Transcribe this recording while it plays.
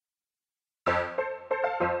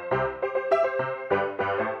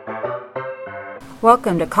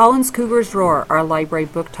Welcome to Collins Cougar's Roar, our library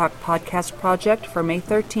book talk podcast project for May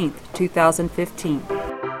 13th, 2015.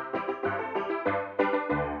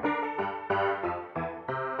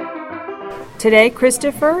 Today,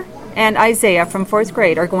 Christopher and Isaiah from 4th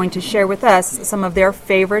grade are going to share with us some of their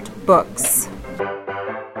favorite books.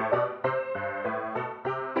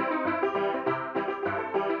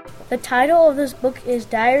 The title of this book is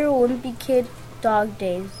Diary of a Wimpy Kid, Dog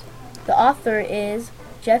Days. The author is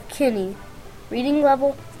Jeff Kinney. Reading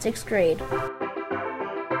level, 6th grade.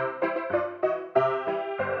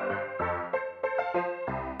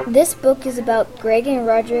 This book is about Greg and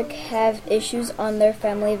Roderick have issues on their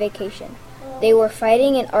family vacation. They were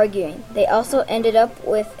fighting and arguing. They also ended up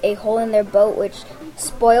with a hole in their boat, which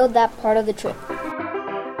spoiled that part of the trip.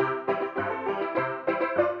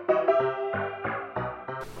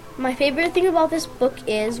 My favorite thing about this book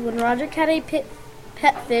is when Roderick had a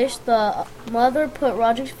pet fish, the mother put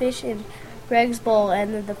Roderick's fish in Greg's bowl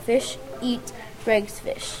and then the fish eat Greg's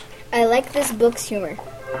fish. I like this book's humor.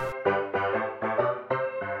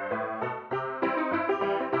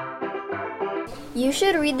 You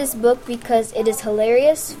should read this book because it is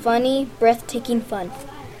hilarious, funny, breathtaking fun.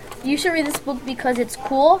 You should read this book because it's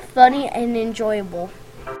cool, funny, and enjoyable.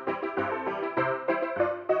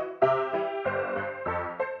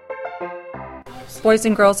 Boys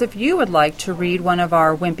and girls, if you would like to read one of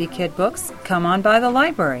our Wimpy Kid books, come on by the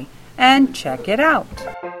library and check it out.